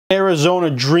Arizona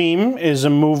Dream is a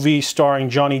movie starring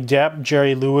Johnny Depp,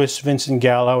 Jerry Lewis, Vincent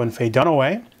Gallo, and Faye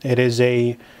Dunaway. It is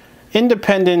a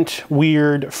independent,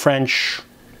 weird French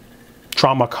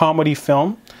drama comedy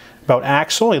film about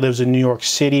Axel. He lives in New York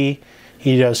City.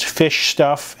 He does fish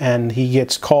stuff, and he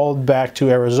gets called back to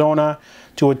Arizona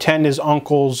to attend his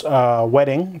uncle's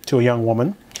wedding to a young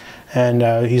woman.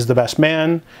 And he's the best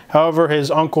man. However,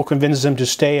 his uncle convinces him to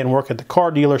stay and work at the car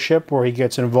dealership, where he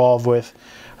gets involved with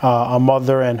a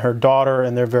mother and her daughter,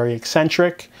 and they're very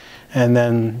eccentric. And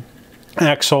then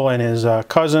Axel and his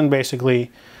cousin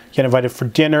basically get invited for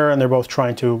dinner, and they're both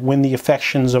trying to win the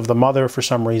affections of the mother for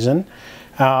some reason.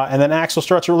 And then Axel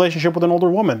starts a relationship with an older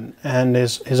woman, and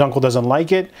his uncle doesn't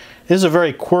like it. This is a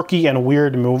very quirky and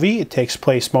weird movie. It takes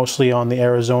place mostly on the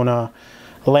Arizona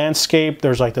landscape.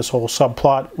 There's like this whole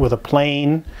subplot with a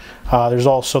plane. There's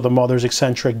also the mother's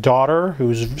eccentric daughter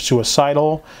who's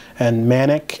suicidal and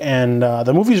manic, and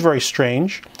the movie's very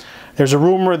strange. There's a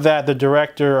rumor that the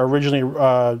director originally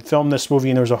filmed this movie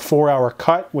and there was a 4-hour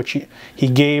cut which he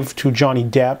gave to Johnny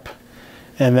Depp,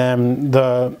 and then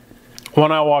the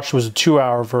one I watched was a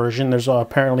 2-hour version. There's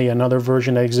apparently another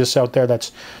version that exists out there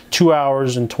that's 2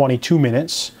 hours and 22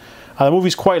 minutes. The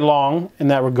movie's quite long in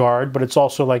that regard, but it's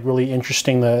also like really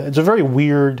interesting. It's a very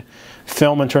weird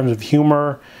film in terms of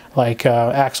humor. Like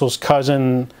Axel's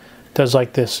cousin does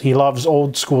like this. He loves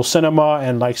old school cinema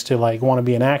and likes to like want to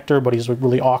be an actor, but he's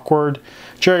really awkward.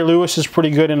 Jerry Lewis is pretty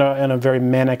good in a very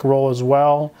manic role as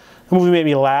well. The movie made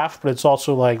me laugh, but it's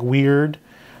also like weird,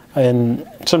 and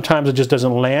sometimes it just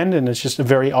doesn't land, and it's just a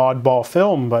very oddball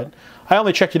film. But I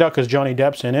only checked it out because Johnny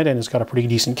Depp's in it, and it's got a pretty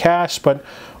decent cast. But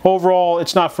overall,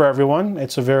 it's not for everyone.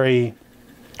 It's a very,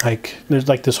 like, there's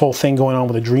like this whole thing going on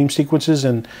with the dream sequences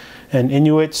and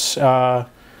Inuits. I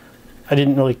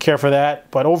didn't really care for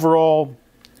that. But overall,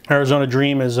 Arizona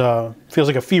Dream is feels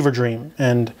like a fever dream,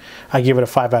 and I give it a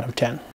 5 out of 10.